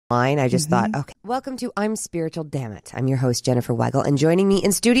I just thought, okay. Welcome to I'm Spiritual, Dammit. I'm your host, Jenniffer Weigel, and joining me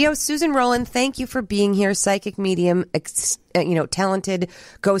in studio, Susan Rowlen. Thank you for being here. Psychic medium, talented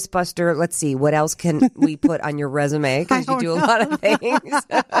Ghostbuster. Let's see, what else can we put on your resume? Because you do a lot of things.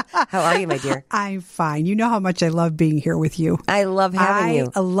 How are you, my dear? I'm fine. You know how much I love being here with you. I love having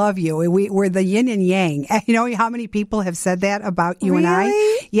you. I love you. We're the yin and yang. You know how many people have said that about you and I?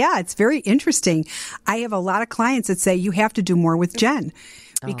 Yeah, it's very interesting. I have a lot of clients that say you have to do more with Jen.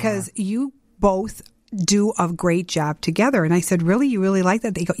 Because you both do a great job together. And I said, really? You really like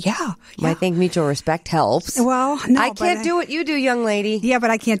that? They go, yeah. I think mutual respect helps. Well, no. I can't do what you do, young lady. Yeah,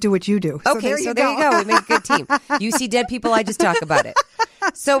 but I can't do what you do. Okay, so there you go. We make a good team. You see dead people, I just talk about it.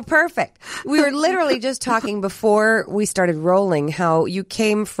 So perfect. We were literally just talking before we started rolling how you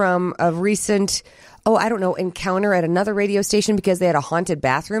came from a recent... encounter at another radio station because they had a haunted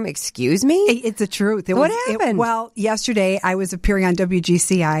bathroom. Excuse me? It's the truth. What happened? Yesterday I was appearing on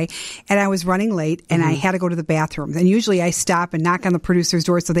WGCI and I was running late and I had to go to the bathroom. And usually I stop and knock on the producer's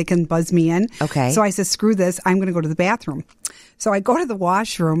door so they can buzz me in. Okay. So I said, screw this. I'm going to go to the bathroom. So I go to the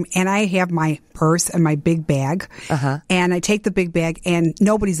washroom and I have my purse and my big bag. And I take the big bag and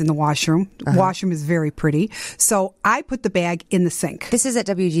nobody's in the washroom. The washroom is very pretty. So I put the bag in the sink. This is at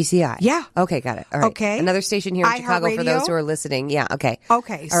WGCI? Yeah. Okay, got it. All right. Okay. Another station here in Chicago for those who are listening. Yeah, okay.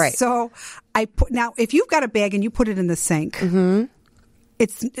 Okay. All right. So now if you've got a bag and you put it in the sink,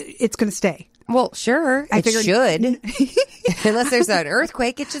 it's going to stay. Well, sure. It should. Unless there's an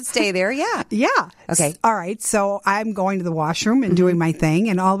earthquake, it should stay there. Yeah. Yeah. Okay. All right. So I'm going to the washroom and doing my thing.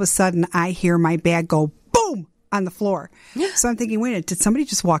 And all of a sudden I hear my bag go boom on the floor. So I'm thinking, wait a minute, did somebody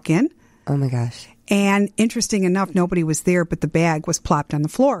just walk in? Oh my gosh. And interesting enough, nobody was there, but the bag was plopped on the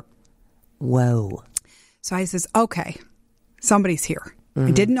floor. Whoa. So I says, okay, somebody's here.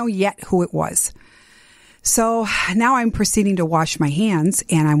 I didn't know yet who it was. So now I'm proceeding to wash my hands,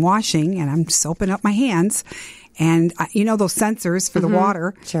 and I'm washing, and I'm soaping up my hands. And you know those sensors for the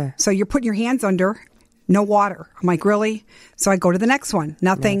water? Sure. So you're putting your hands under, no water. I'm like, really? So I go to the next one.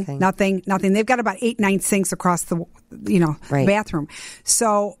 Nothing. They've got about 8-9 sinks across the, bathroom.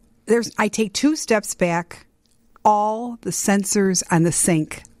 So I take 2 steps back. All the sensors on the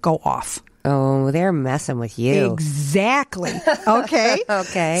sink go off. Oh, they're messing with you. Exactly. Okay.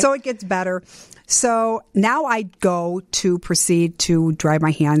 Okay. So it gets better. So now I go to proceed to dry my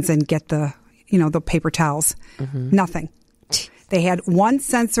hands and get the paper towels. Nothing. They had one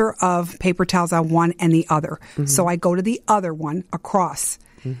sensor of paper towels on one and the other. So I go to the other one across.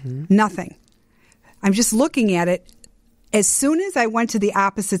 Nothing. I'm just looking at it. As soon as I went to the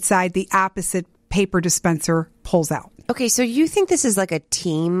opposite side, the opposite paper dispenser pulls out. Okay, so you think this is like a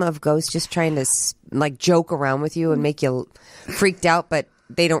team of ghosts just trying to joke around with you and make you freaked out, but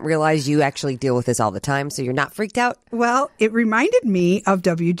they don't realize you actually deal with this all the time, so you're not freaked out? Well, it reminded me of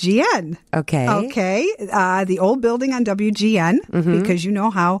WGN. Okay. The old building on WGN, because you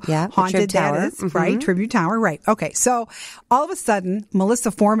know how haunted that is, right? Tribute Tower, right. Okay, so all of a sudden,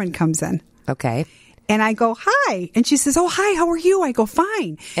 Melissa Foreman comes in. Okay. And I go, hi. And she says, oh, hi, how are you? I go,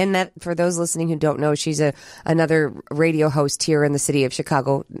 fine. And that, for those listening who don't know, she's another radio host here in the city of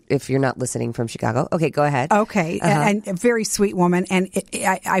Chicago, if you're not listening from Chicago. Okay, go ahead. Okay. And a very sweet woman. And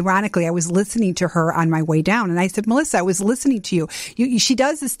ironically, I was listening to her on my way down. And I said, Melissa, I was listening to you. She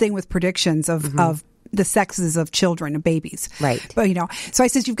does this thing with predictions of the sexes of children and babies. Right. But, so I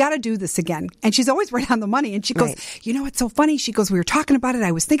says, you've got to do this again. And she's always right on the money. And she goes, it's so funny. She goes, we were talking about it.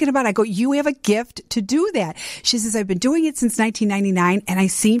 I was thinking about it. I go, you have a gift to do that. She says, I've been doing it since 1999 and I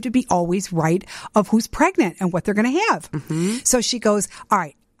seem to be always right of who's pregnant and what they're going to have. So she goes, all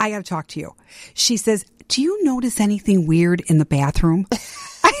right, I got to talk to you. She says, do you notice anything weird in the bathroom?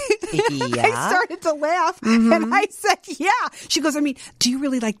 Yeah. I started to laugh and I said, yeah. She goes, do you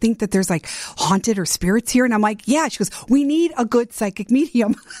really think that there's haunted or spirits here? And I'm like, yeah. She goes, we need a good psychic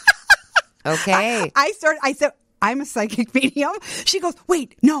medium. Okay. I said, I'm a psychic medium. She goes,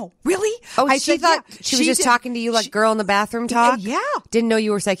 wait, no, really? Oh, she thought she was just talking to you like girl in the bathroom talk? Yeah. Didn't know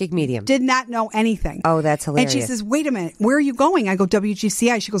you were psychic medium. Did not know anything. Oh, that's hilarious. And she says, wait a minute, where are you going? I go,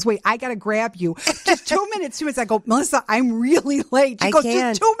 WGCI. She goes, wait, I got to grab you. Just 2 minutes, 2 minutes. I go, Melissa, I'm really late. She goes,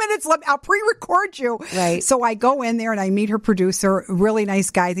 just 2 minutes, I'll pre-record you. Right. So I go in there and I meet her producer, really nice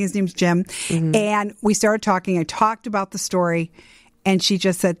guy. I think his name's Jim. And we started talking. I talked about the story. And she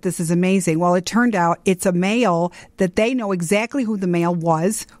just said, this is amazing. Well, it turned out it's a male that they know exactly who the male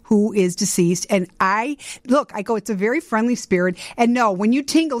was, who is deceased. And I go, it's a very friendly spirit. And no, when you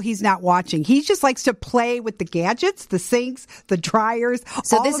tingle, he's not watching. He just likes to play with the gadgets, the sinks, the dryers.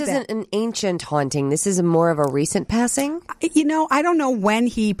 So this isn't an ancient haunting. This is more of a recent passing? I don't know when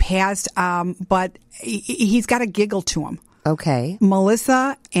he passed, but he's got a giggle to him. Okay.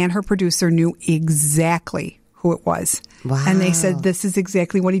 Melissa and her producer knew exactly who it was. Wow. And they said, this is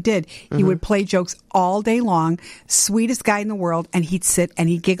exactly what he did. He would play jokes all day long, sweetest guy in the world, and he'd sit and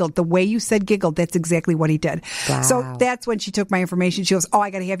he giggled. The way you said giggled, that's exactly what he did. Wow. So that's when she took my information. She goes, oh,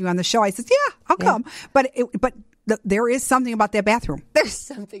 I got to have you on the show. I said, yeah, I'll come. But there is something about that bathroom. There's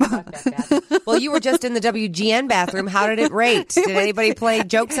something about that bathroom. Well, you were just in the WGN bathroom. How did it rate? Did anybody play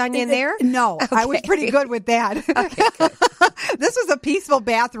jokes on you in there? No, okay. I was pretty good with that. Okay, good. This was a peaceful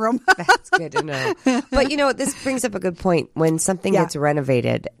bathroom. That's good to know. But, this brings up a good point. When something gets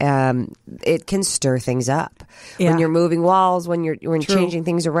renovated, it can stir things up. Yeah. When you're moving walls, when you're changing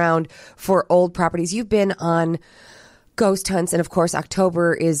things around for old properties. You've been on ghost hunts, and of course,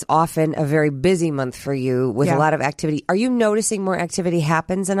 October is often a very busy month for you with a lot of activity. Are you noticing more activity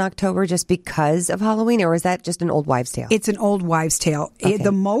happens in October just because of Halloween, or is that just an old wives' tale? It's an old wives' tale. Okay.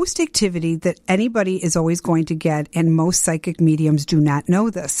 The most activity that anybody is always going to get, and most psychic mediums do not know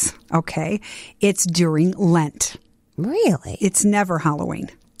this, okay? It's during Lent. Really? It's never Halloween.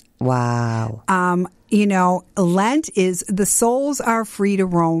 Wow. Lent is the souls are free to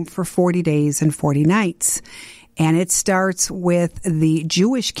roam for 40 days and 40 nights. And it starts with the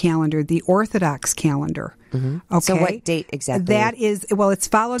Jewish calendar, the Orthodox calendar. Mm-hmm. Okay. So what date exactly? That is, it's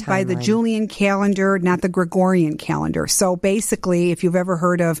followed by the Julian calendar, not the Gregorian calendar. So basically, if you've ever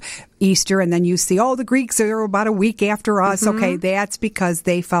heard of Easter and then you see, the Greeks are about a week after us. Mm-hmm. Okay, that's because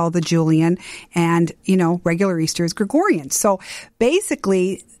they follow the Julian, and, regular Easter is Gregorian. So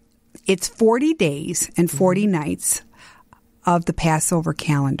basically, it's 40 days and 40 nights of the Passover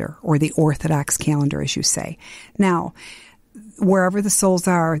calendar, or the Orthodox calendar, as you say. Now, wherever the souls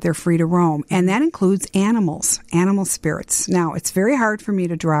are, they're free to roam. And that includes animals, animal spirits. Now, it's very hard for me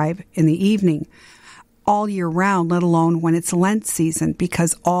to drive in the evening all year round, let alone when it's Lent season,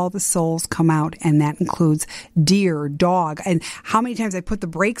 because all the souls come out, and that includes deer, dog. And how many times I put the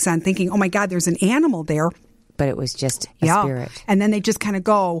brakes on thinking, oh my God, there's an animal there. But it was just a spirit. And then they just kind of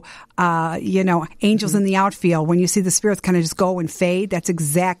go, angels in the outfield. When you see the spirits kind of just go and fade, that's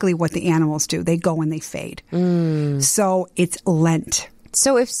exactly what the animals do. They go and they fade. So it's Lent.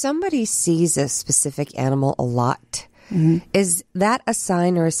 So if somebody sees a specific animal a lot, is that a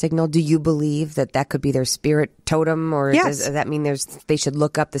sign or a signal? Do you believe that could be their spirit totem, or does that mean they should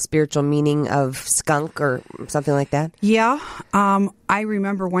look up the spiritual meaning of skunk or something like that? Yeah. I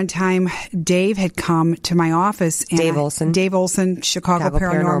remember one time Dave had come to my office. And Dave Olson, Chicago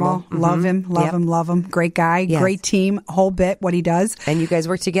Paranormal. Mm-hmm. Love him. Great guy, great team, whole bit, what he does. And you guys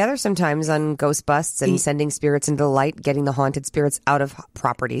work together sometimes on ghost busts and sending spirits into the light, getting the haunted spirits out of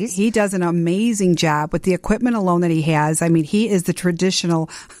properties. He does an amazing job with the equipment alone that he has. I mean, he is the traditional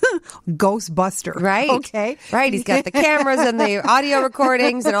ghost buster. Right. Okay. Right. He's got the cameras and the audio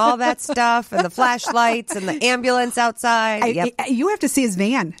recordings and all that stuff, and the flashlights and the ambulance outside. You have to see his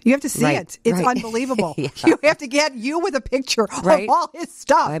van. You have to see it. It's unbelievable. You have to get with a picture of all his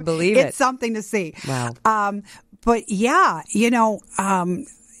stuff. I believe it. It's something to see. Wow. But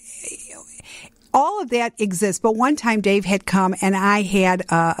all of that exists. But one time Dave had come, and I had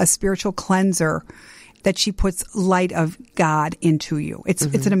a spiritual cleanser that she puts light of God into you. It's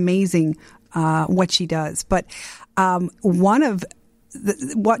an amazing what she does. But one of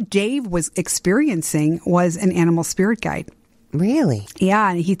what Dave was experiencing was an animal spirit guide. Really?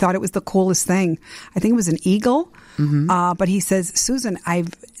 Yeah, and he thought it was the coolest thing. I think it was an eagle. But he says, Susan,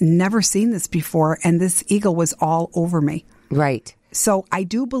 I've never seen this before, and this eagle was all over me. Right. So I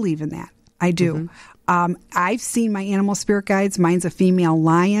do believe in that. I do. I've seen my animal spirit guides. Mine's a female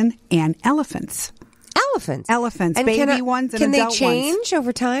lion and elephants. Elephants, and baby ones and adult ones. Can they change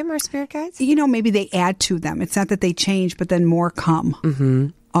over time, our spirit guides? Maybe they add to them. It's not that they change, but then more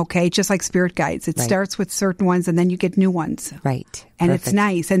come. Okay, just like spirit guides. It starts with certain ones, and then you get new ones. Right. And it's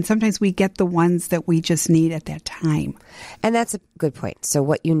nice. And sometimes we get the ones that we just need at that time. And that's a good point. So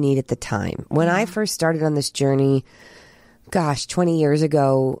what you need at the time. When I first started on this journey, 20 years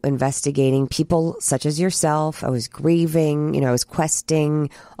ago, investigating people such as yourself. I was grieving, I was questing.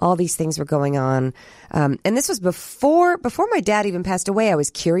 All these things were going on. And this was before my dad even passed away. I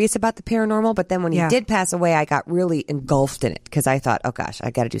was curious about the paranormal, but then when he did pass away, I got really engulfed in it because I thought, oh gosh, I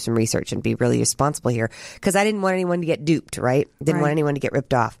got to do some research and be really responsible here, because I didn't want anyone to get duped, right? Didn't want anyone to get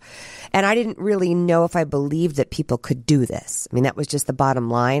ripped off. And I didn't really know if I believed that people could do this. I mean, that was just the bottom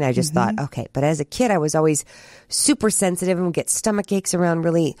line. I just thought, okay. But as a kid, I was always super sensitive and would get stomach aches around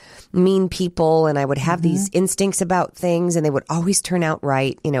really mean people. And I would have these instincts about things, and they would always turn out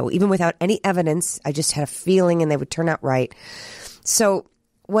right. Even without any evidence, I just had a feeling and they would turn out right. So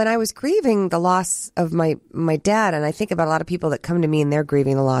when I was grieving the loss of my dad, and I think about a lot of people that come to me and they're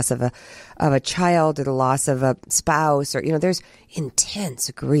grieving the loss of a child or the loss of a spouse, or there's intense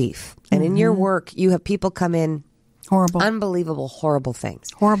grief. And in your work, you have people come in Horrible. Unbelievable, horrible things.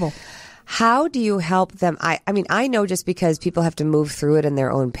 Horrible. How do you help them? I mean, I know just because people have to move through it in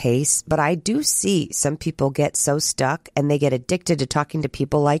their own pace, but I do see some people get so stuck and they get addicted to talking to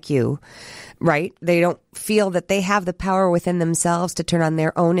people like you, right? They don't feel that they have the power within themselves to turn on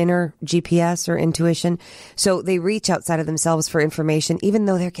their own inner GPS or intuition. So they reach outside of themselves for information, even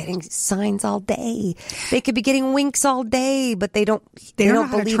though they're getting signs all day. They could be getting winks all day, but they don't know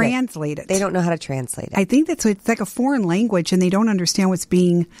how to translate it. They don't know how to translate it. I think it's like a foreign language, and they don't understand what's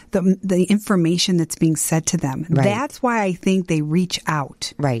being the information that's being said to them. Right. That's why I think they reach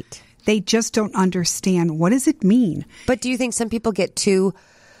out. Right. They just don't understand, what does it mean? But do you think some people get too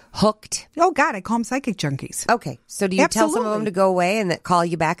hooked? Oh, God, I call them psychic junkies. Okay. So do you tell some of them to go away and that call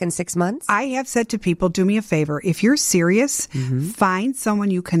you back in 6 months? I have said to people, do me a favor. If you're serious, find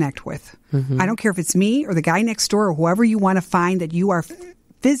someone you connect with. I don't care if it's me or the guy next door or whoever you want to find that you are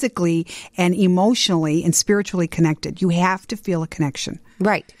physically and emotionally and spiritually connected. You have to feel a connection.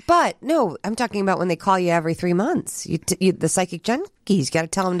 Right. But no, I'm talking about when they call you every 3 months. The psychic junkies, got to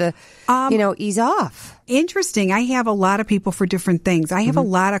tell them to, ease off. Interesting. I have a lot of people for different things. I have a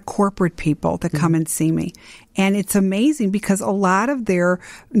lot of corporate people that come and see me. And it's amazing because a lot of their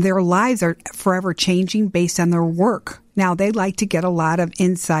lives are forever changing based on their work. Now, they like to get a lot of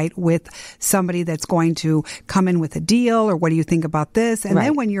insight with somebody that's going to come in with a deal, or what do you think about this? And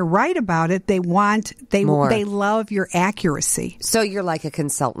then when you're right about it, they love your accuracy. So you're like a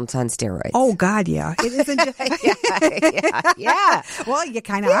consultant on steroids. Oh, God, yeah. It isn't just... yeah. Well, you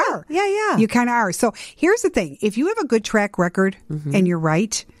kind of are. Yeah. You kind of are. So here's the thing. If you have a good track record and you're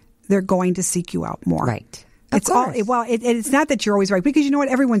right, they're going to seek you out more. Right. It's not that you're always right, because you know what?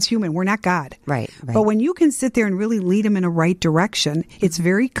 Everyone's human. We're not God. Right. But when you can sit there and really lead them in a right direction, it's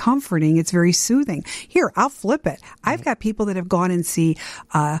very comforting. It's very soothing. Here, I'll flip it. I've got people that have gone and see,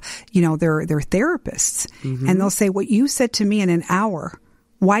 their therapists, and they'll say, what you said to me in an hour,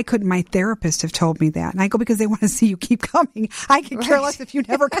 why couldn't my therapist have told me that? And I go, because they want to see you keep coming. I can care less if you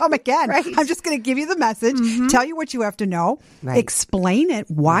never come again. Right. I'm just going to give you the message, tell you what you have to know, explain it,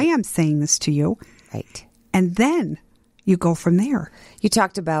 why I'm saying this to you. Right. And then you go from there. You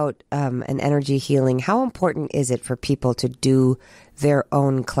talked about an energy healing. How important is it for people to do their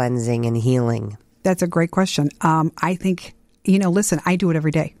own cleansing and healing? That's a great question. I think, listen, I do it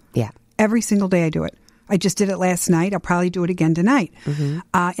every day. Yeah. Every single day I do it. I just did it last night. I'll probably do it again tonight.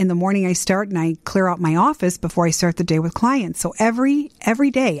 In the morning I start and I clear out my office before I start the day with clients. So every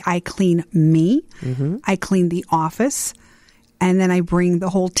day I clean me. I clean the office. And then I bring the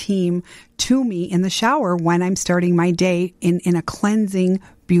whole team to me in the shower when I'm starting my day in a cleansing,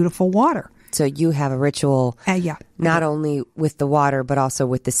 beautiful water. So you have a ritual, not only with the water, but also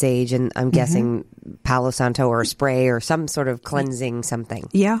with the sage, and I'm guessing Palo Santo or a spray or some sort of cleansing something.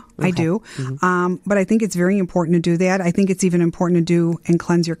 Yeah, okay. I do. But I think it's very important to do that. I think it's even important to do and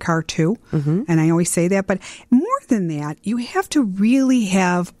cleanse your car too. And I always say that. But more than that, you have to really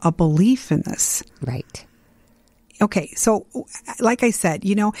have a belief in this. Right. Okay, so like I said,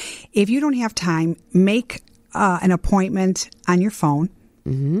 if you don't have time, make an appointment on your phone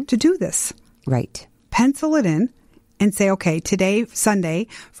to do this. Right. Pencil it in and say, okay, today, Sunday,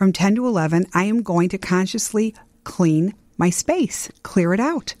 from 10 to 11, I am going to consciously clean my space, clear it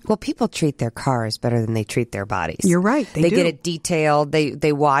out. Well, people treat their cars better than they treat their bodies. You're right. They do. Get it detailed.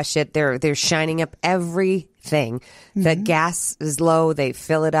 They wash it. They're shining up everything. The gas is low. They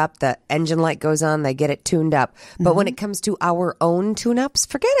fill it up. The engine light goes on. They get it tuned up. But when it comes to our own tune-ups,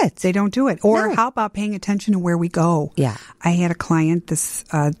 forget it. They don't do it. Or how about paying attention to where we go? Yeah. I had a client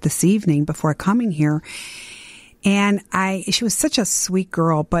this evening before coming here. And she was such a sweet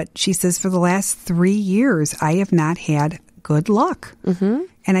girl, but she says, for the last 3 years, I have not had good luck.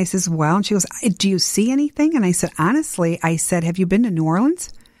 And I says, well, and she goes, do you see anything? And I said, honestly, have you been to New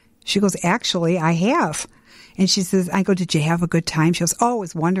Orleans? She goes, actually, I have. And she says, I go, did you have a good time? She goes, oh, it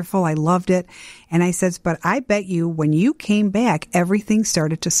was wonderful. I loved it. And I says, but I bet you when you came back, everything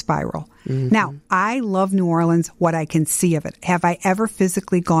started to spiral. Now, I love New Orleans, what I can see of it. Have I ever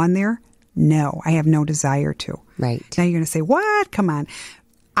physically gone there? No, I have no desire to. Right. Now you're going to say, what? Come on.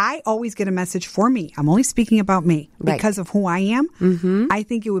 I always get a message for me. I'm only speaking about me because of who I am. I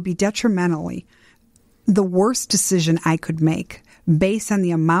think it would be detrimentally the worst decision I could make based on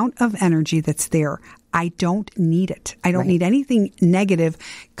the amount of energy that's there. I don't need it. I don't need anything negative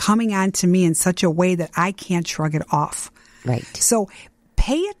coming on to me in such a way that I can't shrug it off. Right. So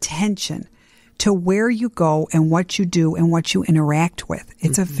pay attention to where you go and what you do and what you interact with.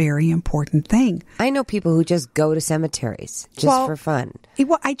 It's a very important thing. I know people who just go to cemeteries just for fun.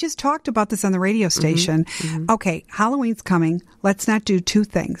 Well, I just talked about this on the radio station. Okay, Halloween's coming. Let's not do two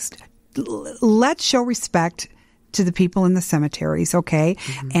things. Let's show respect to the people in the cemeteries, okay,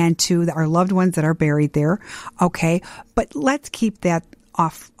 and to our loved ones that are buried there, okay, but let's keep that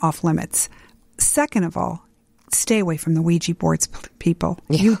off limits. Second of all, stay away from the Ouija boards, people.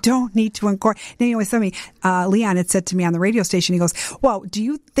 Yeah. You don't need to incorporate. Leon had said to me on the radio station, he goes, well, do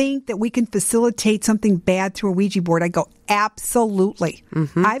you think that we can facilitate something bad through a Ouija board? I go, absolutely.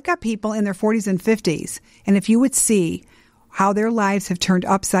 I've got people in their 40s and 50s, and if you would see how their lives have turned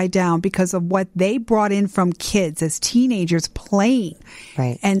upside down because of what they brought in from kids as teenagers playing.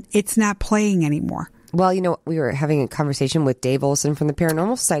 Right. And it's not playing anymore. Well, we were having a conversation with Dave Olson from the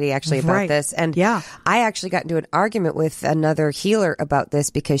Paranormal Society actually about this. And I actually got into an argument with another healer about this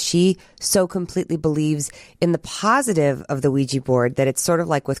because she so completely believes in the positive of the Ouija board that it's sort of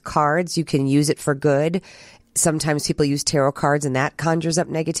like with cards, you can use it for good. Sometimes people use tarot cards and that conjures up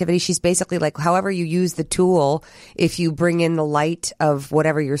negativity. She's basically like, however you use the tool, if you bring in the light of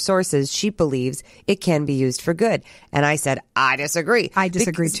whatever your source is, she believes it can be used for good. And I said, I disagree. I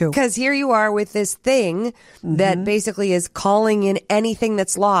disagree too. Because here you are with this thing that basically is calling in anything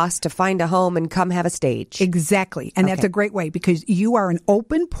that's lost to find a home and come have a stage. Exactly. And that's a great way because you are an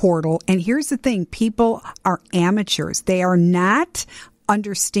open portal. And here's the thing. People are amateurs. They are not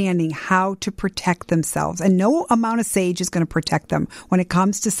understanding how to protect themselves. And no amount of sage is going to protect them when it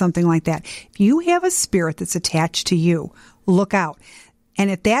comes to something like that. If you have a spirit that's attached to you, look out. And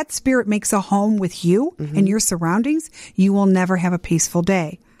if that spirit makes a home with you and your surroundings, you will never have a peaceful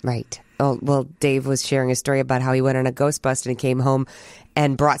day. Right. Oh, well, Dave was sharing a story about how he went on a ghost bust and he came home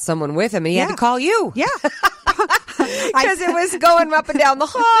and brought someone with him and he had to call you. Yeah. Because it was going up and down the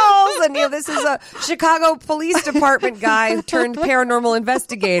halls. And, this is a Chicago Police Department guy turned paranormal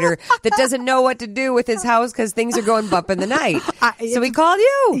investigator that doesn't know what to do with his house because things are going bump in the night. So he called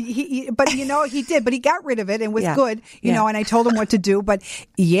you. He did. But he got rid of it and was good, and I told him what to do. But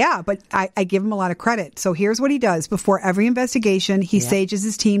I give him a lot of credit. So here's what he does. Before every investigation, he sages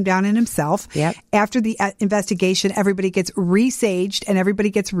his team down in himself. Yep. After the investigation, everybody gets re-saged and everybody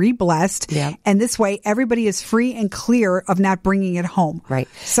gets re-blessed. Yep. And this way, everybody is free and clear of not bringing it home. Right.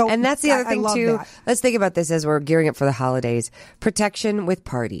 So, and that's the other thing too. That. Let's think about this as we're gearing up for the holidays. Protection with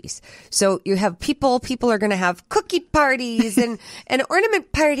parties. So you have people are going to have cookie parties and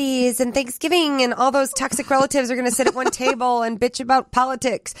ornament parties and Thanksgiving, and all those toxic relatives are going to sit at one table and bitch about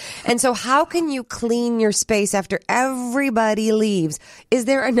politics. And so how can you clean your space after everybody leaves? Is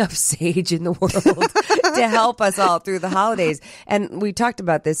there enough sage in the world to help us all through the holidays? And we talked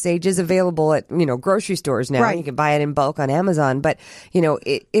about this. Sage is available at, grocery stores now. Right. You can buy it in bulk on Amazon, but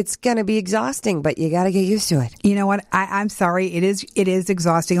it's going to be exhausting, but you got to get used to it. You know what? I'm sorry. It is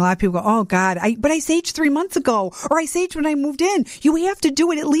exhausting. A lot of people go, oh God, but I saged 3 months ago, or I saged when I moved in. You have to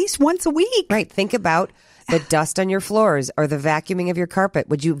do it at least once a week. Right. Think about the dust on your floors or the vacuuming of your carpet.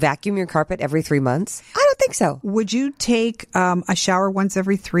 Would you vacuum your carpet every 3 months? I don't think so. Would you take a shower once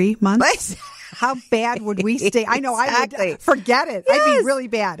every 3 months? How bad would we stay? I know. Exactly. I would forget it. Yes. I'd be really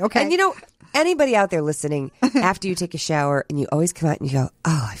bad. Okay. And anybody out there listening, after you take a shower and you always come out and you go,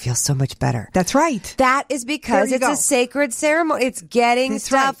 oh, I feel so much better. That's right. That is because it's a sacred ceremony. It's getting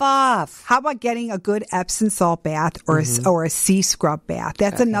stuff off. How about getting a good Epsom salt bath or a sea scrub bath?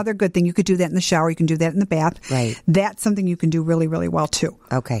 That's another good thing. You could do that in the shower. You can do that in the bath. Right. That's something you can do really, really well too.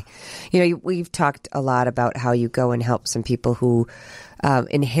 Okay. We've talked a lot about how you go and help some people who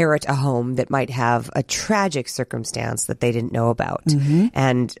inherit a home that might have a tragic circumstance that they didn't know about.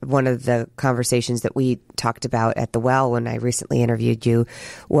 And one of the conversations that we talked about at the well when I recently interviewed you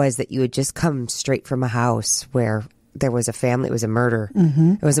was that you had just come straight from a house where there was a family. It was a murder.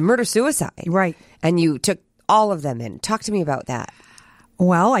 It was a murder-suicide. Right. And you took all of them in. Talk to me about that.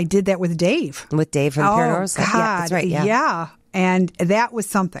 Well, I did that with Dave. With Dave from Paranormal Society. God. Yeah, that's right. Yeah. And that was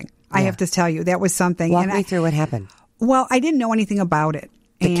something. I have to tell you, that was something. Walk me through what happened. Well, I didn't know anything about it.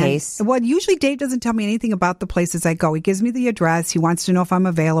 The case? Well, usually Dave doesn't tell me anything about the places I go. He gives me the address. He wants to know if I'm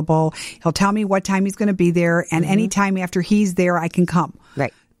available. He'll tell me what time he's going to be there. And any time after he's there, I can come.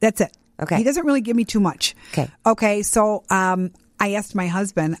 Right. That's it. Okay. He doesn't really give me too much. Okay. So I asked my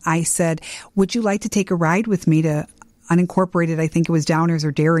husband, I said, would you like to take a ride with me to unincorporated, I think it was Downers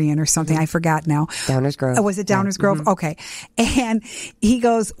or Darien or something. I forgot now. Downers Grove. Was it Downers Grove? Okay. And he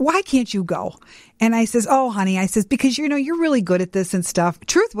goes, why can't you go? And I says, oh, honey, I says, because, you're really good at this and stuff.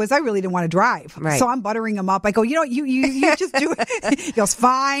 Truth was, I really didn't want to drive. Right. So I'm buttering him up. I go, you just do it. He goes,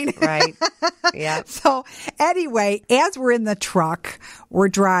 fine. Right. Yeah. So anyway, as we're in the truck, we're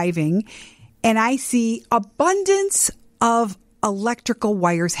driving, and I see abundance of electrical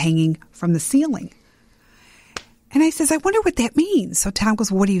wires hanging from the ceiling. And I says, I wonder what that means. So Tom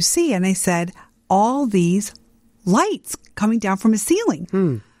goes, what do you see? And I said, all these lights coming down from his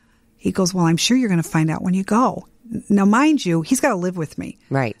ceiling. He goes, well, I'm sure you're going to find out when you go. Now, mind you, he's got to live with me.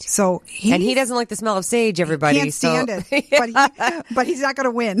 Right. So he doesn't like the smell of sage, everybody. He can't stand it. But he's not going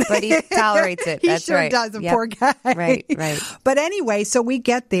to win. But he tolerates it. He sure does, poor guy. Right. But anyway, so we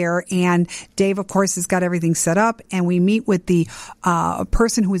get there, and Dave, of course, has got everything set up, and we meet with the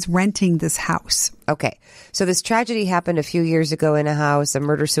person who is renting this house. Okay. So this tragedy happened a few years ago in a house, a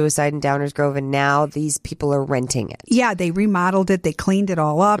murder-suicide in Downers Grove, and now these people are renting it. Yeah, they remodeled it. They cleaned it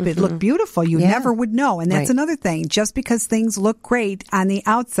all up. It looked beautiful. You never would know. And that's another thing. Just because things look great on the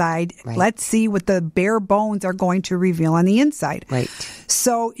outside, let's see what the bare bones are going to reveal on the inside. Right.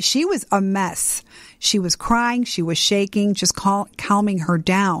 So she was a mess. She was crying. She was shaking, just calming her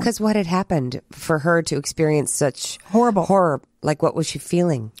down. Because what had happened for her to experience such horrible horror? Like, what was she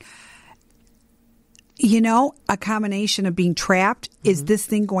feeling? You know, a combination of being trapped. Is this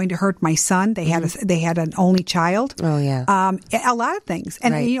thing going to hurt my son? They had an only child. Oh, yeah. A lot of things.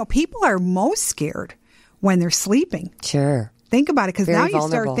 And, you know, people are most scared when they're sleeping. Sure. Think about it, because now you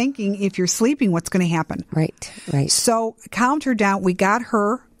vulnerable. start thinking, if you're sleeping, what's going to happen? Right. So calmed her down. We got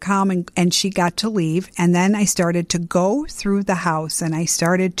her calm, and she got to leave. And then I started to go through the house, and I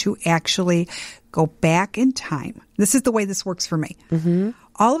started to actually go back in time. This is the way this works for me.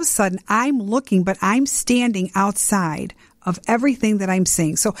 All of a sudden, I'm looking, but I'm standing outside of everything that I'm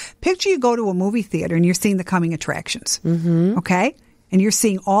seeing. So picture you go to a movie theater and you're seeing the coming attractions. Okay? And you're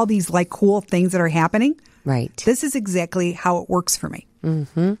seeing all these like cool things that are happening. Right. This is exactly how it works for me.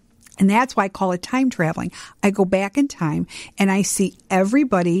 And that's why I call it time traveling. I go back in time and I see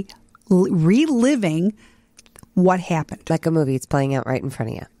everybody reliving what happened. Like a movie. It's playing out right in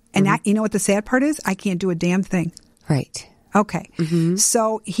front of you. And you know what the sad part is? I can't do a damn thing. Right. Okay.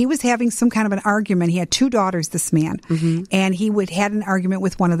 So he was having some kind of an argument. He had 2 daughters, this man, and he had an argument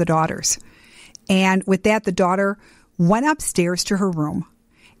with one of the daughters. And with that, the daughter went upstairs to her room,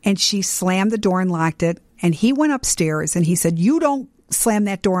 and she slammed the door and locked it. And he went upstairs, and he said, you don't slam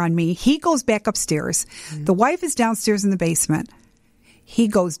that door on me. He goes back upstairs. The wife is downstairs in the basement. He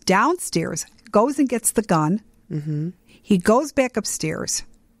goes downstairs, goes and gets the gun. He goes back upstairs,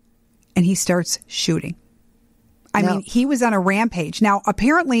 and he starts shooting. I mean, he was on a rampage. Now,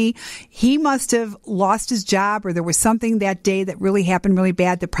 apparently, he must have lost his job, or there was something that day that really happened really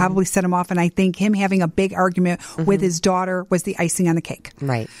bad that probably set him off. And I think him having a big argument with his daughter was the icing on the cake.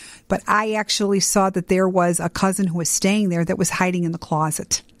 Right. But I actually saw that there was a cousin who was staying there that was hiding in the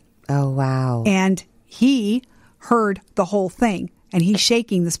closet. Oh, wow. And he heard the whole thing. And he's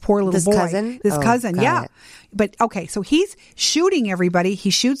shaking this poor little boy. Cousin? This cousin, yeah. It. But, okay, so he's shooting everybody.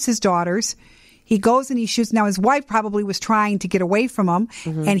 He shoots his daughters. He goes and he shoots. Now, his wife probably was trying to get away from him,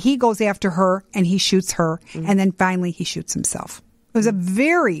 and he goes after her, and he shoots her, and then finally he shoots himself. It was a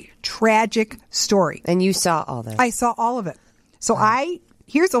very tragic story. And you saw all this? I saw all of it. So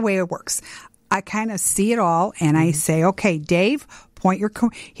here's the way it works. I kind of see it all, and I say, okay, Dave, point your,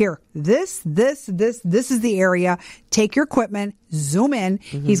 here, this is the area. Take your equipment, zoom in.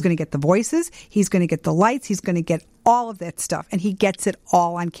 He's going to get the voices. He's going to get the lights. He's going to get all of that stuff. And he gets it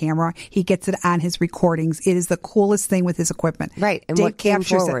all on camera. He gets it on his recordings. It is the coolest thing with his equipment. Right. And Dave what came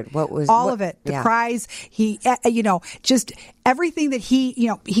captures forward? it. What was all of it? The cries. He, just everything that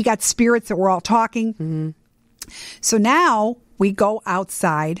he got spirits that were all talking. So now we go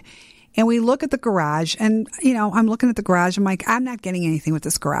outside. And we look at the garage, and, I'm looking at the garage. I'm like, I'm not getting anything with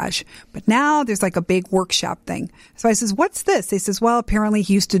this garage. But now there's like a big workshop thing. So I says, what's this? They says, well, apparently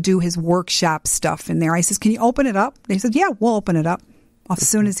he used to do his workshop stuff in there. I says, can you open it up? They said, yeah, we'll open it up. As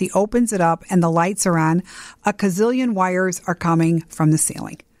soon as he opens it up and the lights are on, a gazillion wires are coming from the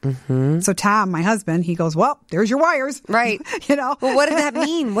ceiling. So Tom, my husband, he goes, well, there's your wires. Right. Well, what does that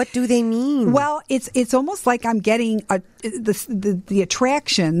mean? What do they mean? Well, it's almost like I'm getting the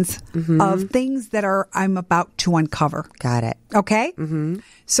attractions of things that I'm about to uncover. Got it. Okay?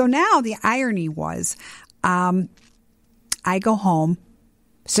 So now the irony was, I go home.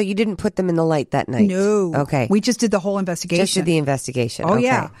 So you didn't put them in the light that night? No. Okay. We just did the whole investigation. Just did the investigation. Oh, okay.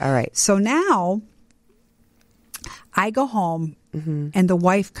 yeah. All right. So now I go home, and the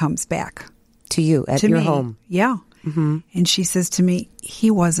wife comes back. To you, at your home. Yeah. And she says to me, he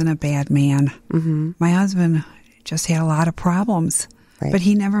wasn't a bad man. My husband just had a lot of problems, but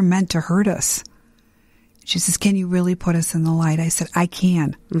he never meant to hurt us. She says, can you really put us in the light? I said, I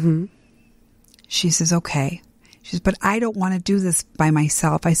can. She says, okay. She says, but I don't want to do this by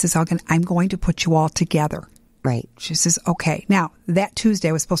myself. I says, I'm going to put you all together. Right. She says, okay. Now, that Tuesday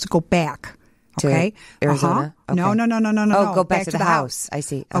I was supposed to go back Okay. Arizona? Uh-huh. No. Oh, go back to the house. I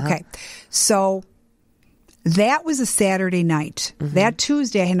see. Okay. So that was a Saturday night. That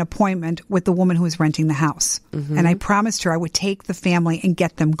Tuesday, I had an appointment with the woman who was renting the house. And I promised her I would take the family and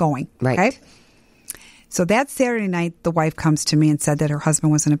get them going. Right. Okay. So that Saturday night, the wife comes to me and said that her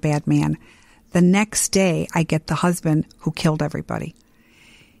husband wasn't a bad man. The next day, I get the husband who killed everybody.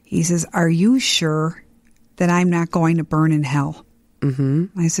 He says, "Are you sure that I'm not going to burn in hell?"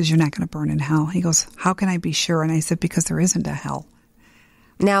 I says, "You're not going to burn in hell." He goes, "How can I be sure?" And I said, "Because there isn't a hell."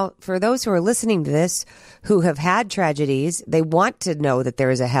 Now, for those who are listening to this, who have had tragedies, they want to know that there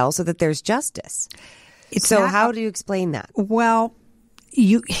is a hell so that there's justice. How do you explain that? Well,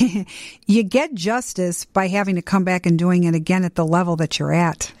 you you get justice by having to come back and doing it again at the level that you're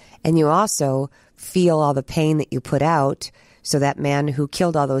at. And you also feel all the pain that you put out. So that man who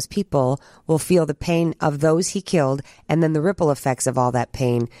killed all those people will feel the pain of those he killed and then the ripple effects of all that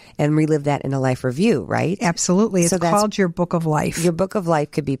pain and relive that in a life review, right? Absolutely. It's called your book of life. Your book of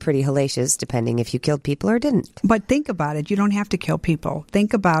life could be pretty hellacious depending if you killed people or didn't. But think about it. You don't have to kill people.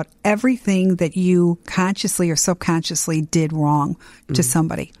 Think about everything that you consciously or subconsciously did wrong to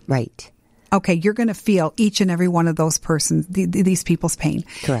somebody. Right. Okay, you're going to feel each and every one of those persons, these people's pain.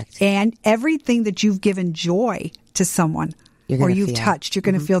 Correct. And everything that you've given joy to someone or you've touched, you're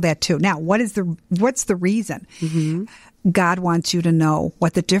going to feel that too. Now, what's the reason? God wants you to know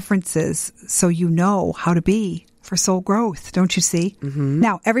what the difference is so you know how to be for soul growth, don't you see?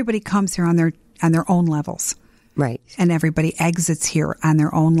 Now, everybody comes here on their own levels. Right. And everybody exits here on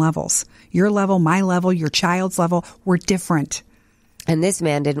their own levels. Your level, my level, your child's level, we're different. And this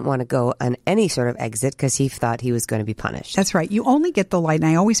man didn't want to go on any sort of exit because he thought he was going to be punished. That's right. You only get the light, and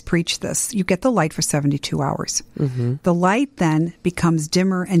I always preach this. You get the light for 72 hours. The light then becomes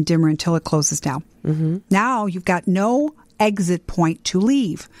dimmer and dimmer until it closes down. Now you've got no exit point to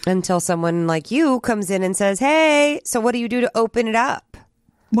leave. Until someone like you comes in and says, "Hey, so what do you do to open it up?"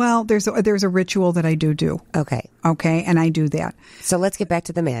 Well, there's a ritual that I do. Okay. Okay, and I do that. So let's get back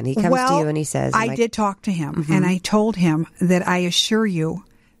to the man. He comes to you and he says... I did talk to him, and I told him that I assure you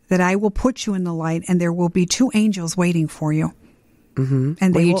that I will put you in the light, and there will be 2 angels waiting for you.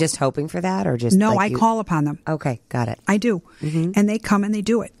 And Were you just hoping for that, or just... No, I call upon them. Okay, got it. I do. And they come and they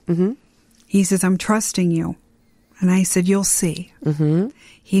do it. He says, "I'm trusting you." And I said, "You'll see."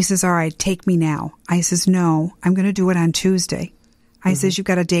 He says, "All right, take me now." I says, "No, I'm going to do it on Tuesday." I says, "You've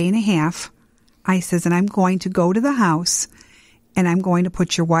got a day and a half." I says, "And I'm going to go to the house and I'm going to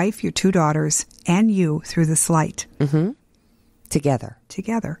put your wife, your 2 daughters, and you through this light." Together.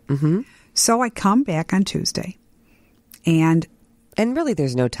 So I come back on Tuesday and really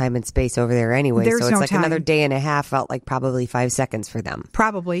there's no time and space over there anyway. There's so it's no like time. Another day and a half felt like probably 5 seconds for them.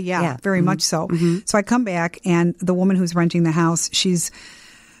 Probably, yeah. Very much so. So I come back and the woman who's renting the house, she's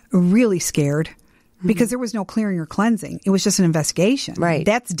really scared. Because there was no clearing or cleansing. It was just an investigation. Right.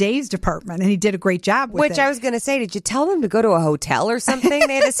 That's Dave's department, and he did a great job with it. Which I was going to say, did you tell them to go to a hotel or something?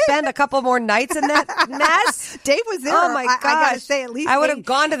 They had to spend a couple more nights in that mess? Dave was there. Oh, my gosh. I got to say, at least... I would have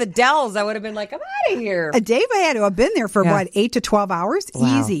gone to the Dells. I would have been like, I'm out of here. Dave had to have been there for, 8 to 12 hours?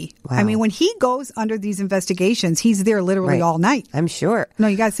 Wow. Easy. Wow. I mean, when he goes under these investigations, he's there literally all night. I'm sure. No,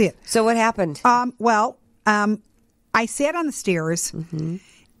 you got to see it. So what happened? I sat on the stairs...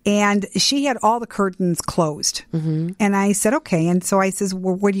 And she had all the curtains closed. And I said, okay. And so I says,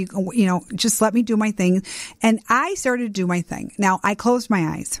 well, what do you just let me do my thing. And I started to do my thing. Now, I closed my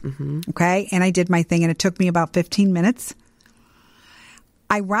eyes. Okay. And I did my thing. And it took me about 15 minutes.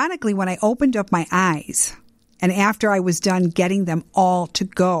 Ironically, when I opened up my eyes and after I was done getting them all to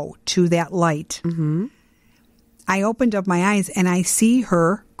go to that light, I opened up my eyes and I see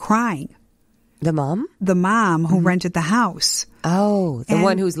her crying. The mom? The mom who rented the house. Oh, the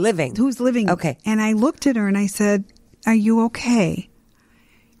one who's living. Who's living. Okay. And I looked at her and I said, "Are you okay?"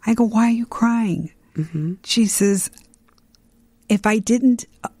 I go, "Why are you crying?" She says, "If I didn't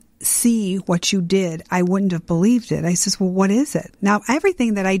see what you did, I wouldn't have believed it." I says, "Well, what is it?" Now,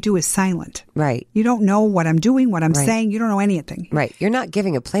 everything that I do is silent. Right. You don't know what I'm doing, what I'm saying. You don't know anything. Right. You're not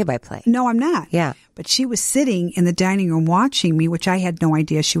giving a play-by-play. No, I'm not. Yeah. But she was sitting in the dining room watching me, which I had no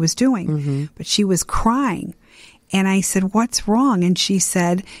idea she was doing. But she was crying. And I said, "What's wrong?" And she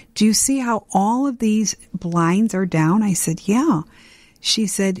said, "Do you see how all of these blinds are down?" I said, "Yeah." She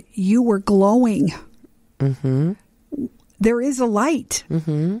said, "You were glowing." There is a light.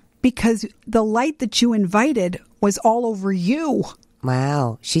 Because the light that you invited was all over you.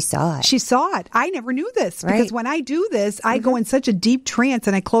 Wow. She saw it. She saw it. I never knew this. Right. Because when I do this, I go in such a deep trance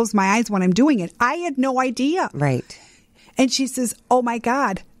and I close my eyes when I'm doing it. I had no idea. Right. And she says, "Oh my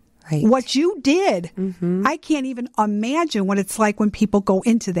God, what you did, I can't even imagine what it's like when people go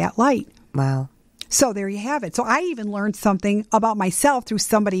into that light." Wow. So there you have it. So I even learned something about myself through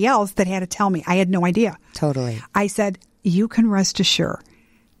somebody else that had to tell me. I had no idea. Totally. I said, you can rest assured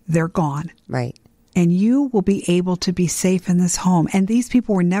they're gone. Right. And you will be able to be safe in this home. And these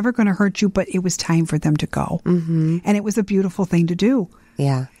people were never going to hurt you, but it was time for them to go. Mm-hmm. And it was a beautiful thing to do.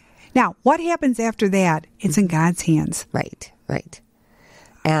 Yeah. Now, what happens after that? It's in God's hands. Right. Right.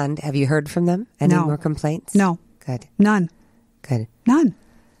 And have you heard from them? Any more complaints? No. Good. None. Good. None.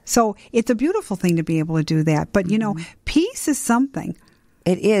 So it's a beautiful thing to be able to do that. But, you know, peace is something.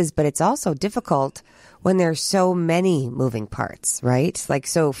 It is, but it's also difficult when there's so many moving parts, right? Like,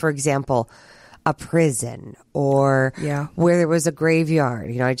 so, for example, a prison or where there was a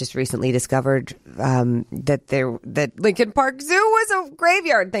graveyard. You know, I just recently discovered that Lincoln Park Zoo was a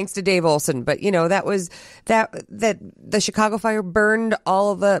graveyard thanks to Dave Olson. But, you know, that the Chicago fire burned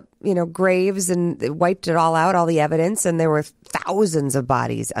all of the, you know, graves and it wiped it all out, all the evidence. And there were thousands of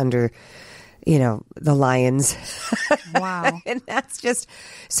bodies under, you know, the lions. Wow. And that's just,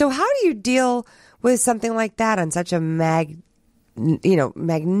 so how do you deal with something like that on such a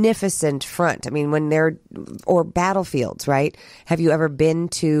magnificent front? I mean, or battlefields, right? Have you ever been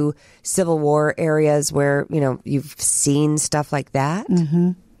to Civil War areas where, you know, you've seen stuff like that?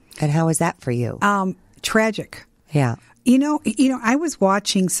 Mm-hmm. And how is that for you? Tragic. Yeah. You know, I was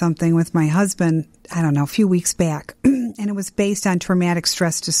watching something with my husband, I don't know, a few weeks back, and it was based on traumatic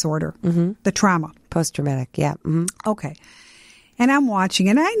stress disorder, the trauma. Post-traumatic, yeah. Mm-hmm. Okay. And I'm watching,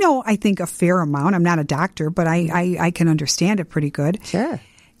 and I think a fair amount. I'm not a doctor, but I can understand it pretty good. Sure.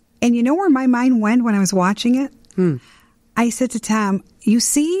 And you know where my mind went when I was watching it? I said to Tom, you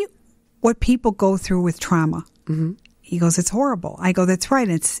see what people go through with trauma? Mm-hmm. He goes, it's horrible. I go, that's right.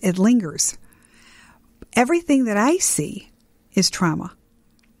 It lingers. Everything that I see is trauma.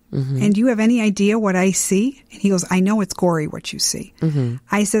 Mm-hmm. And do you have any idea what I see? And he goes, I know it's gory what you see. Mm-hmm.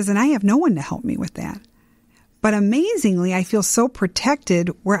 I says, and I have no one to help me with that. But amazingly, I feel so protected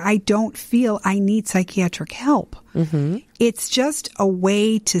where I don't feel I need psychiatric help. Mm-hmm. It's just a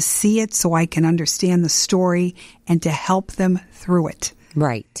way to see it so I can understand the story and to help them through it.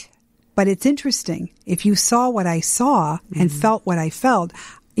 Right. But it's interesting. If you saw what I saw and felt what I felt,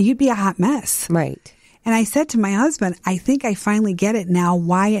 you'd be a hot mess. Right. And I said to my husband, I think I finally get it now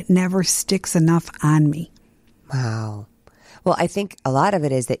why it never sticks enough on me. Wow. Well, I think a lot of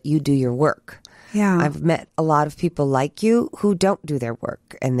it is that you do your work. Yeah. I've met a lot of people like you who don't do their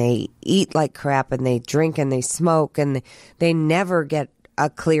work and they eat like crap and they drink and they smoke and they never get a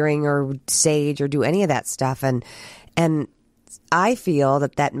clearing or sage or do any of that stuff. And I feel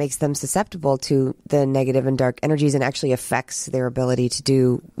that makes them susceptible to the negative and dark energies and actually affects their ability to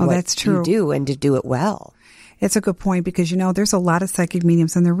do what you do and to do it well. It's a good point because, you know, there's a lot of psychic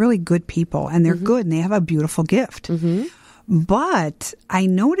mediums and they're really good people and they're good and they have a beautiful gift. Mm-hmm. But I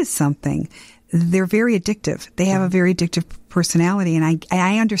noticed something. They're very addictive. They have a very addictive personality. And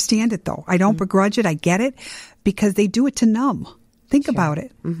I understand it, though. I don't begrudge it. I get it because they do it to numb. Think about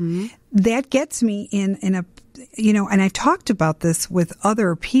it. Mm-hmm. That gets me in a, you know, and I've talked about this with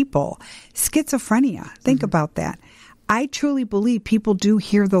other people. Schizophrenia. Think about that. I truly believe people do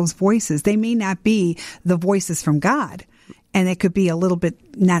hear those voices. They may not be the voices from God. And it could be a little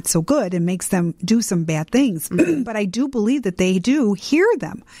bit not so good and makes them do some bad things. But I do believe that they do hear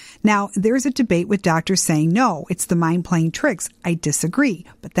them. Now, there's a debate with doctors saying, no, it's the mind playing tricks. I disagree.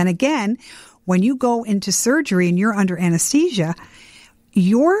 But then again, when you go into surgery and you're under anesthesia,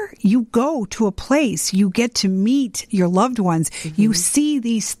 you go to a place, you get to meet your loved ones. Mm-hmm. You see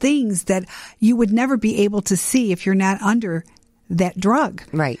these things that you would never be able to see if you're not under that drug.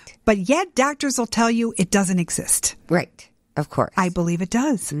 Right. But yet doctors will tell you it doesn't exist. Right. Of course. I believe it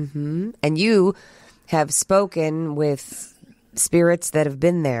does. Mm-hmm. And you have spoken with spirits that have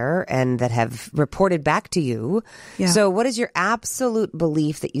been there and that have reported back to you. Yeah. So what is your absolute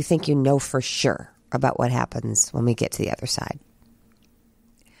belief that you think you know for sure about what happens when we get to the other side?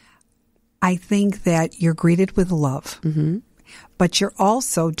 I think that you're greeted with love, but you're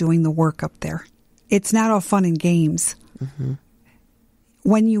also doing the work up there. It's not all fun and games. Mm-hmm.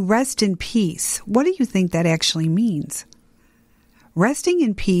 When you rest in peace, what do you think that actually means? Resting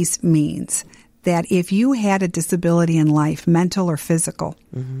in peace means that if you had a disability in life, mental or physical,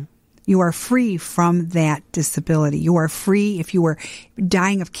 you are free from that disability. You are free if you were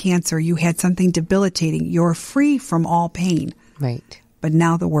dying of cancer, you had something debilitating. You're free from all pain. Right. But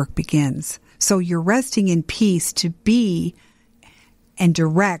now the work begins. So you're resting in peace to be and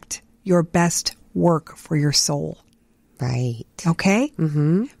direct your best work for your soul. Right. Okay?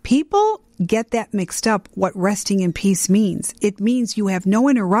 Mm-hmm. People get that mixed up, what resting in peace means. It means you have no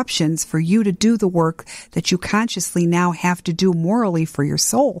interruptions for you to do the work that you consciously now have to do morally for your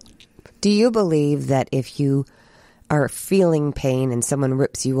soul. Do you believe that if you are feeling pain and someone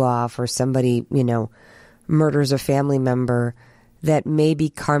rips you off or somebody, murders a family member, that maybe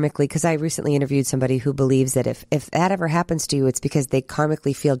karmically, because I recently interviewed somebody who believes that if that ever happens to you, it's because they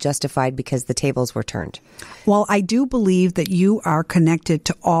karmically feel justified because the tables were turned. Well, I do believe that you are connected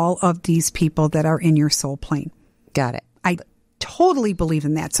to all of these people that are in your soul plane. Got it. I totally believe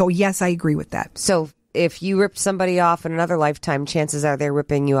in that. So yes, I agree with that. So if you ripped somebody off in another lifetime, chances are they're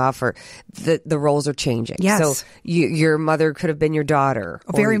ripping you off, or the roles are changing. Yes. So your mother could have been your daughter.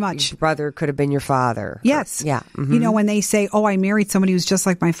 Very or much. Your brother could have been your father. Yes. Yeah. Mm-hmm. When they say, I married somebody who's just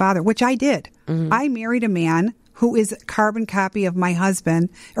like my father, which I did. Mm-hmm. I married a man who is a carbon copy of my husband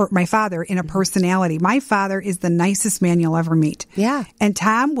or my father in a personality. My father is the nicest man you'll ever meet. Yeah. And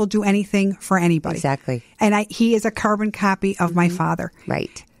Tom will do anything for anybody. Exactly. And he is a carbon copy of my father.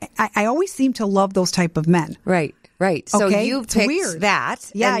 Right. I always seem to love those type of men. Right. So okay? you It's picked weird.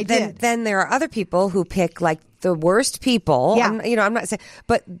 that. Yeah, and I then, did. Then there are other people who pick like the worst people. Yeah. I'm not saying,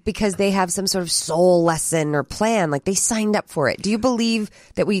 but because they have some sort of soul lesson or plan, like they signed up for it. Do you believe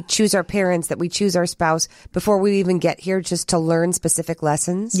that we choose our parents, that we choose our spouse before we even get here just to learn specific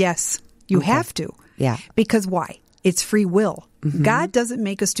lessons? Yes, you have to. Yeah. Because why? It's free will. Mm-hmm. God doesn't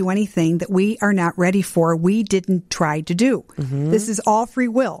make us do anything that we are not ready for, we didn't try to do. Mm-hmm. This is all free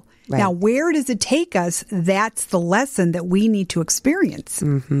will. Right. Now, where does it take us? That's the lesson that we need to experience.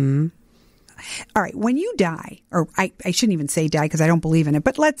 Mm-hmm. All right. When you die, or I shouldn't even say die because I don't believe in it,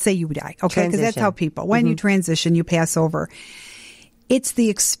 but let's say you die, okay? Because that's how people, when you transition, you pass over. It's the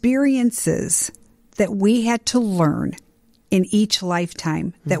experiences that we had to learn in each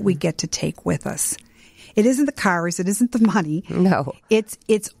lifetime that we get to take with us. It isn't the cars. It isn't the money. No. It's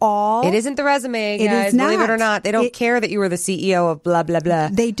all. It isn't the resume, guys. It is not. Believe it or not. They don't care that you were the CEO of blah, blah, blah.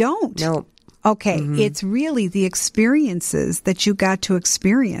 They don't. No. Okay. Mm-hmm. It's really the experiences that you got to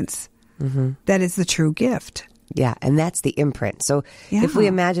experience that is the true gift. Yeah. And that's the imprint. So if we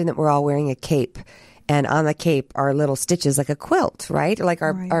imagine that we're all wearing a cape, and on the cape are little stitches like a quilt, right? Like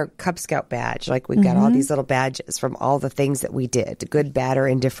our Cub Scout badge. Like we've got all these little badges from all the things that we did, good, bad, or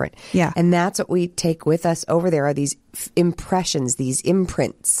indifferent. Yeah. And that's what we take with us over there are these impressions, these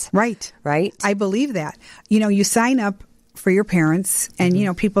imprints. Right. Right? I believe that. You sign up for your parents,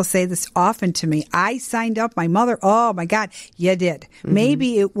 and, people say this often to me. I signed up, my mother, oh my God, you did.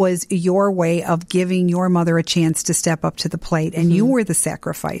 Maybe it was your way of giving your mother a chance to step up to the plate, and you were the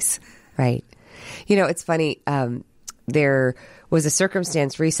sacrifice. Right. It's funny. There was a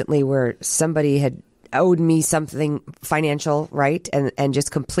circumstance recently where somebody had owed me something financial, right? And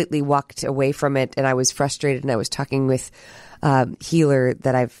just completely walked away from it. And I was frustrated. And I was talking with healer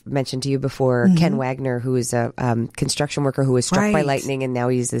that I've mentioned to you before, Ken Wagner, who is a construction worker who was struck by lightning. And now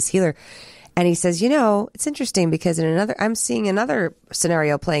he's this healer. And he says, it's interesting because I'm seeing another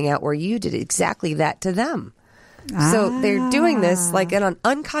scenario playing out where you did exactly that to them. So they're doing this like at an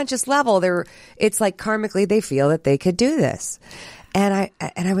unconscious level. It's like karmically they feel that they could do this. And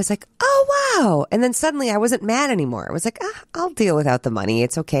I was like, oh, wow. And then suddenly I wasn't mad anymore. I was like, I'll deal without the money.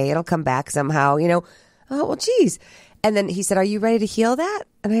 It's okay. It'll come back somehow, Oh, well, geez. And then he said, are you ready to heal that?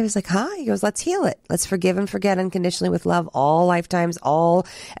 And I was like, He goes, let's heal it. Let's forgive and forget unconditionally with love all lifetimes,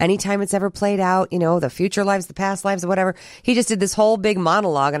 anytime it's ever played out, the future lives, the past lives, whatever. He just did this whole big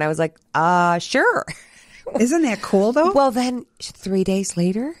monologue. And I was like, sure. Isn't that cool, though? Well, then 3 days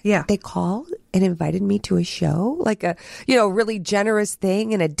later, they called and invited me to a show, like a, really generous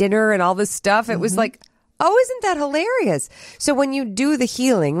thing and a dinner and all this stuff. It was like, oh, isn't that hilarious? So when you do the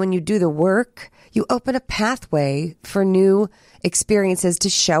healing, when you do the work, you open a pathway for new experiences to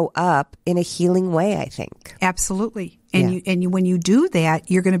show up in a healing way, I think. Absolutely. And when you do that,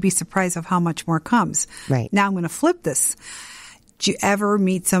 you're going to be surprised of how much more comes. Right. Now I'm going to flip this. Do you ever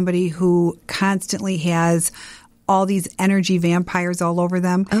meet somebody who constantly has all these energy vampires all over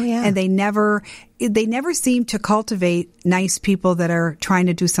them? Oh, yeah. And they never seem to cultivate nice people that are trying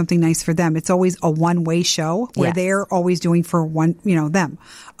to do something nice for them. It's always a one-way show where they're always doing for them.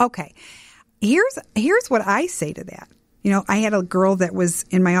 Okay. Here's what I say to that. I had a girl that was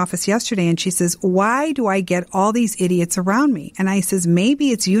in my office yesterday and she says, why do I get all these idiots around me? And I says, maybe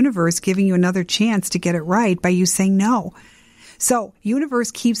it's universe giving you another chance to get it right by you saying no. So universe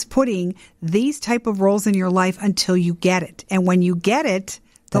keeps putting these type of roles in your life until you get it. And when you get it,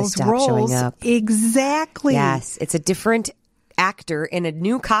 those roles, exactly. Yes. It's a different actor in a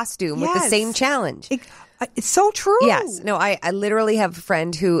new costume with the same challenge. It's so true. Yes. No, I literally have a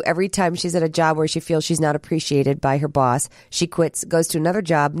friend who every time she's at a job where she feels she's not appreciated by her boss, she quits, goes to another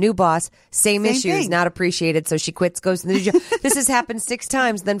job, new boss, same issues, thing. not appreciated. So she quits, goes to the new job. This has happened 6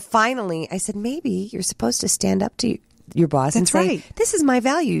 times. Then finally I said, maybe you're supposed to stand up to your boss and That's say, right. this is my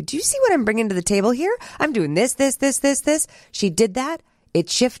value. Do you see what I'm bringing to the table here? I'm doing this, this, this, this, this. She did that. It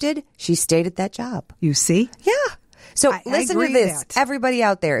shifted. She stayed at that job. You see? Yeah. So I listen agree to with this, that. everybody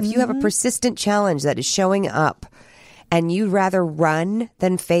out there. If you have a persistent challenge that is showing up and you'd rather run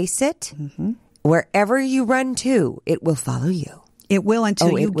than face it, wherever you run to, it will follow you. It will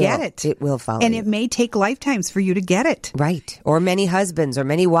until you get it. It will follow And you. it may take lifetimes for you to get it. Right. Or many husbands or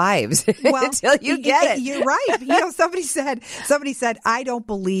many wives until you get it. You're right. Somebody said, I don't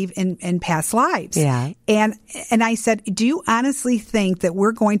believe in past lives. Yeah. And I said, do you honestly think that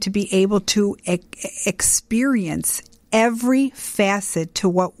we're going to be able to experience every facet to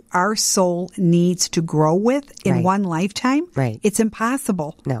what our soul needs to grow with in one lifetime? Right. It's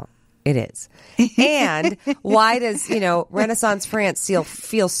impossible. No. It is. And why does, Renaissance France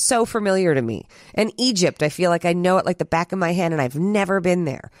feel so familiar to me? And Egypt, I feel like I know it like the back of my hand and I've never been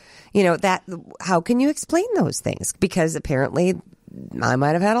there. How can you explain those things? Because apparently I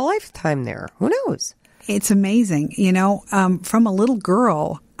might have had a lifetime there. Who knows? It's amazing. From a little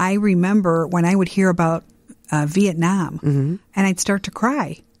girl, I remember when I would hear about Vietnam and I'd start to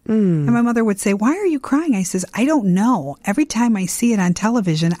cry. And my mother would say, why are you crying? I says, I don't know. Every time I see it on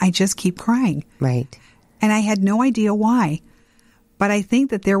television, I just keep crying. Right. And I had no idea why. But I think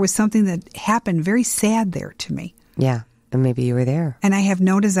that there was something that happened very sad there to me. Yeah. And maybe you were there. And I have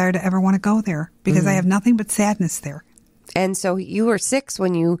no desire to ever want to go there because I have nothing but sadness there. And so you were 6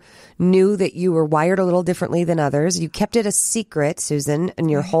 when you knew that you were wired a little differently than others. You kept it a secret, Susan,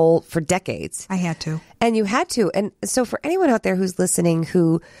 and for decades. I had to. And you had to. And so for anyone out there who's listening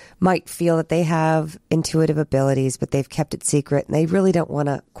who might feel that they have intuitive abilities, but they've kept it secret and they really don't want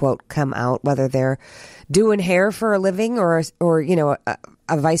to, quote, come out, whether they're doing hair for a living or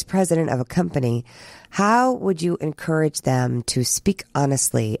a vice president of a company, how would you encourage them to speak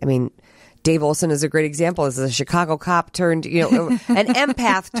honestly? I mean, Dave Olson is a great example. This is a Chicago cop turned, an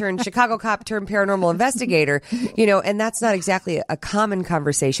empath turned Chicago cop turned paranormal investigator, and that's not exactly a common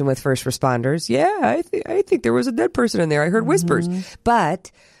conversation with first responders. Yeah, I think there was a dead person in there. I heard whispers.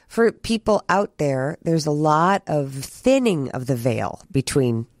 But for people out there, there's a lot of thinning of the veil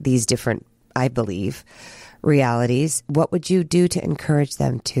between these different, I believe, realities. What would you do to encourage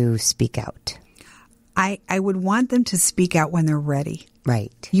them to speak out? I would want them to speak out when they're ready.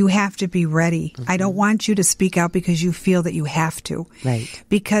 Right. You have to be ready. I don't want you to speak out because you feel that you have to. Right.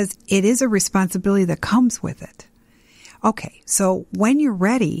 Because it is a responsibility that comes with it. Okay, so when you're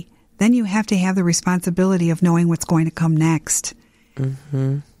ready, then you have to have the responsibility of knowing what's going to come next.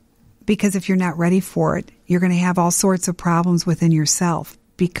 Because if you're not ready for it, you're going to have all sorts of problems within yourself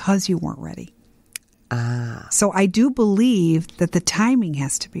because you weren't ready. So I do believe that the timing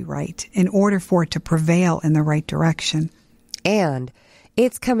has to be right in order for it to prevail in the right direction. And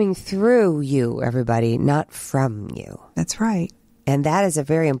it's coming through you, everybody, not from you. That's right. And that is a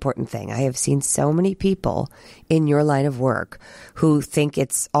very important thing. I have seen so many people in your line of work who think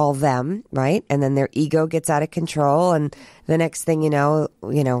it's all them, right? And then their ego gets out of control. And the next thing you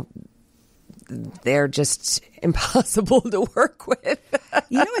know, they're just impossible to work with.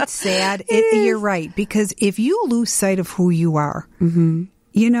 It's sad. You're right. Because if you lose sight of who you are,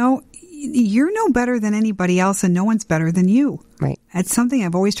 you're no better than anybody else and no one's better than you. Right. That's something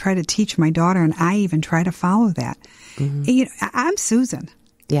I've always tried to teach my daughter, and I even try to follow that. I'm Susan.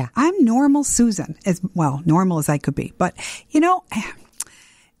 Yeah. I'm normal Susan, as well, normal as I could be. But,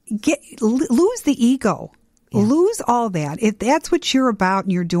 lose the ego. Yeah. Lose all that. If that's what you're about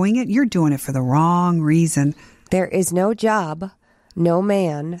and you're doing it for the wrong reason. There is no job, no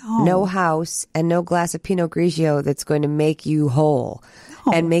man, no house, and no glass of Pinot Grigio that's going to make you whole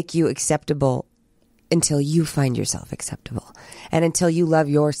and make you acceptable until you find yourself acceptable. And until you love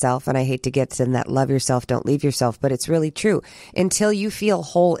yourself, and I hate to get to that love yourself, don't leave yourself, but it's really true. Until you feel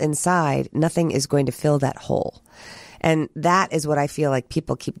whole inside, nothing is going to fill that hole. And that is what I feel like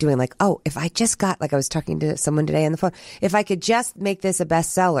people keep doing. Like, if I just got, like I was talking to someone today on the phone, if I could just make this a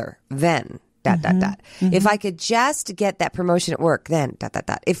bestseller, then... ... If I could just get that promotion at work, then ...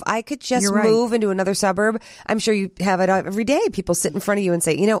 If I could just move into another suburb, I'm sure you have it every day. People sit in front of you and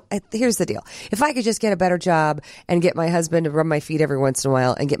say, here's the deal. If I could just get a better job and get my husband to rub my feet every once in a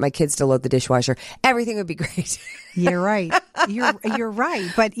while and get my kids to load the dishwasher, everything would be great. You're right. You're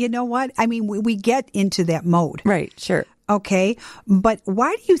right. But you know what? I mean, we get into that mode. Right. Sure. Okay. But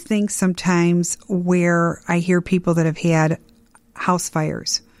why do you think sometimes where I hear people that have had house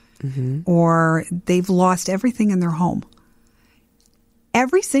fires, or they've lost everything in their home.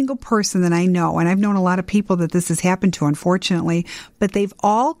 Every single person that I know, and I've known a lot of people that this has happened to, unfortunately, but they've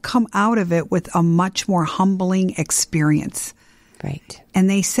all come out of it with a much more humbling experience. Right. And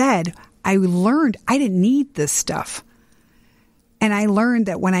they said, I learned I didn't need this stuff. And I learned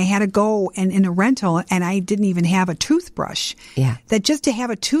that when I had to go and in a rental and I didn't even have a toothbrush, that just to have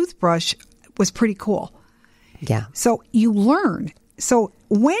a toothbrush was pretty cool. Yeah. So you learn. So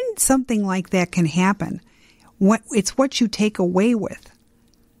when something like that can happen, it's what you take away with.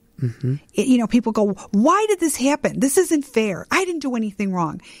 People go, why did this happen? This isn't fair. I didn't do anything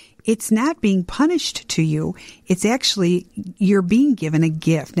wrong. It's not being punished to you. It's actually you're being given a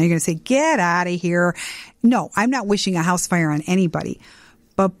gift. Now you're going to say, get out of here. No, I'm not wishing a house fire on anybody.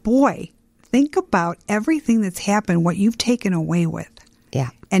 But boy, think about everything that's happened, what you've taken away with. Yeah.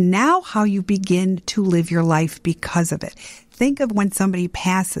 And now how you begin to live your life because of it. Think of when somebody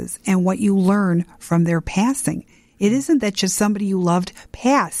passes and what you learn from their passing. It isn't that just somebody you loved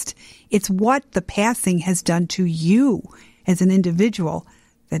passed. It's what the passing has done to you as an individual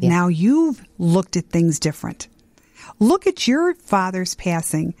that now you've looked at things different. Look at your father's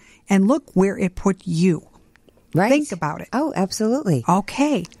passing and look where it put you. Right. Think about it. Oh, absolutely.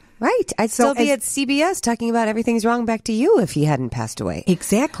 Okay. Right. I'd still be at CBS talking about everything's wrong back to you if he hadn't passed away.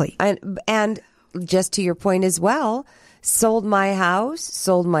 Exactly. And just to your point as well, sold my house,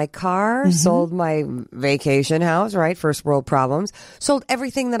 sold my car, sold my vacation house, right? First world problems. Sold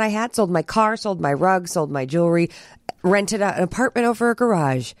everything that I had. Sold my car, sold my rug, sold my jewelry, rented an apartment over a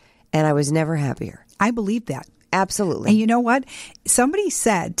garage, and I was never happier. I believe that. Absolutely. And you know what? Somebody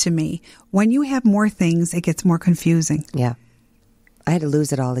said to me, when you have more things, it gets more confusing. Yeah. I had to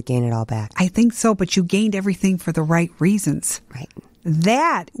lose it all to gain it all back. I think so, but you gained everything for the right reasons. Right.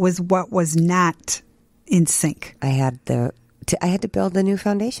 That was what was not in sync. I had to build a new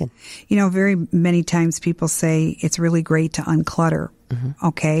foundation. Very many times people say it's really great to unclutter.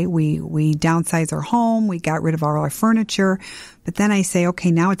 Okay, we downsize our home, we got rid of all our furniture, but then I say,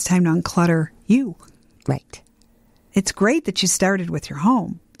 okay, now it's time to unclutter you. Right. It's great that you started with your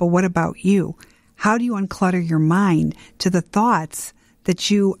home, but what about you? How do you unclutter your mind to the thoughts that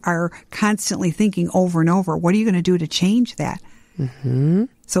you are constantly thinking over and over? What are you going to do to change that?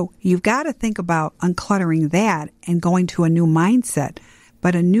 So you've got to think about uncluttering that and going to a new mindset,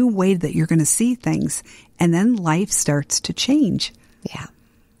 but a new way that you're going to see things. And then life starts to change. Yeah.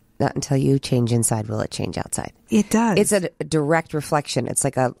 Not until you change inside will it change outside. It does. It's a direct reflection. It's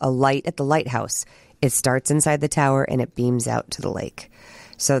like a light at the lighthouse. It starts inside the tower and it beams out to the lake.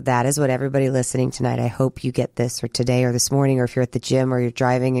 So that is what everybody listening tonight, I hope you get this, or today or this morning, or if you're at the gym or you're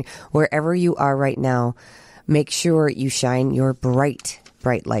driving, wherever you are right now, make sure you shine your bright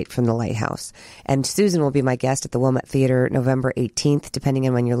light from the lighthouse. And Susan will be my guest at the Wilmette Theater November 18th, depending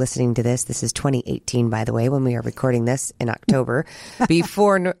on when you're listening to this. This is 2018, by the way, when we are recording this in October,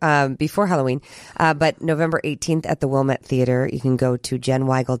 before Halloween. But November 18th at the Wilmette Theater, you can go to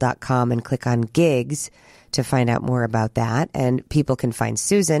jennweigel.com and click on gigs to find out more about that. And people can find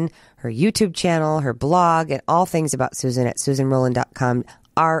Susan, her YouTube channel, her blog, and all things about Susan at susanrowlen.com,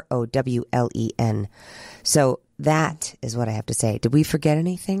 ROWLEN. So that is what I have to say. Did we forget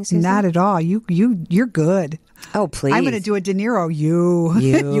anything, Susan? Not at all. You're good. Oh, please. I'm going to do a De Niro.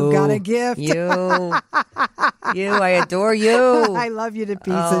 You got a gift. I adore you. I love you to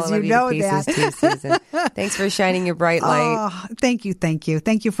pieces. Oh, I love you know to pieces that. too, Susan. Thanks for shining your bright light. Oh, thank you. Thank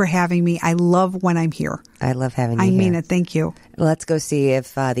you for having me. I love when I'm here. I love having you I here. mean it. Thank you. Let's go see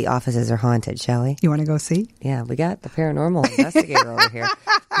if the offices are haunted, shall we? You want to go see? Yeah, we got the paranormal investigator over here.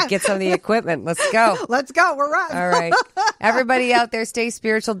 Get some of the equipment. Let's go. Let's go. We're on. All right. Everybody out there, stay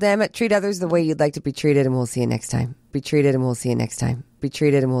spiritual, damn it. Treat others the way you'd like to be treated, and we'll see you next time. Be treated, and we'll see you next time. Be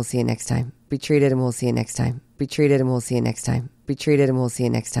treated, and we'll see you next time. Be treated, and we'll see you next time. Be treated, and we'll see you next time. Be treated, and we'll see you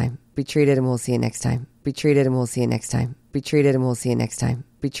next time. Be treated, and we'll see you next time. Be treated, and we'll see you next time. Be treated, and we'll see you next time.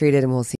 Be treated, and we'll see